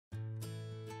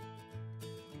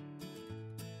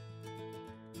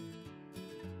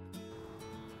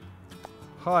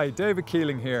Hi, David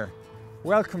Keeling here.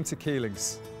 Welcome to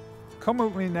Keelings. Come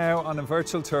with me now on a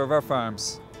virtual tour of our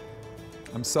farms.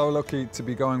 I'm so lucky to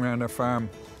be going around our farm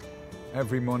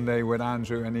every Monday with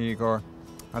Andrew and Igor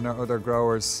and our other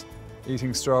growers,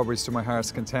 eating strawberries to my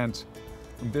heart's content.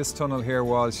 And this tunnel here,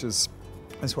 Walsh, is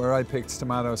where I picked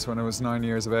tomatoes when I was 9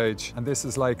 years of age. And this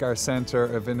is like our centre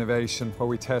of innovation where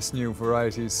we test new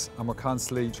varieties, and we're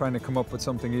constantly trying to come up with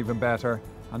something even better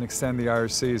and extend the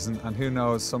Irish season. And who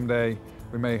knows, someday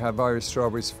we may have Irish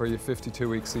strawberries for you 52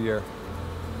 weeks a year.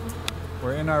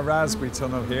 We're in our raspberry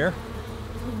tunnel here,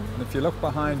 and if you look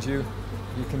behind you,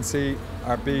 you can see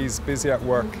our bees busy at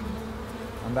work,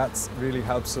 and that really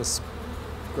helps us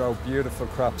grow beautiful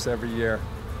crops every year.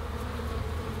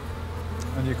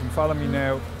 And you can follow me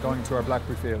now going to our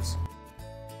blackberry fields.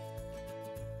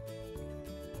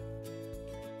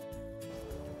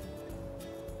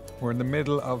 We're in the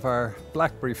middle of our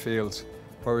blackberry field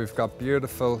where we've got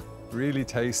beautiful, really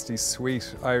tasty,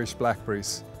 sweet Irish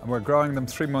blackberries. And we're growing them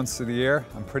 3 months of the year,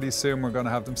 and pretty soon we're going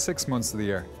to have them 6 months of the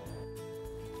year.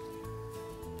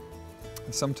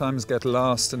 I sometimes get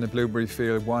lost in the blueberry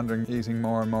field, wandering, eating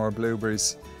more and more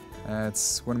blueberries.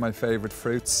 It's one of my favourite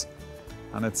fruits.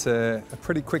 And it's a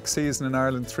pretty quick season in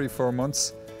Ireland, 3-4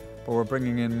 months, but we're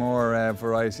bringing in more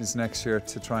varieties next year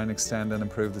to try and extend and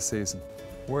improve the season.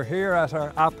 We're here at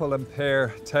our apple and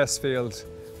pear test field,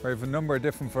 where we have a number of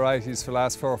different varieties for the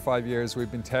last 4 or 5 years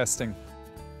we've been testing.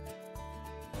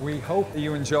 We hope that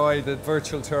you enjoy the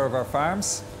virtual tour of our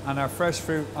farms, and our fresh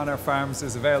fruit on our farms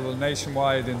is available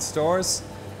nationwide in stores,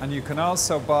 and you can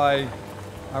also buy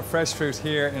our fresh fruit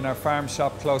here in our farm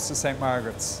shop close to St.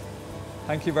 Margaret's.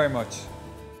 Thank you very much.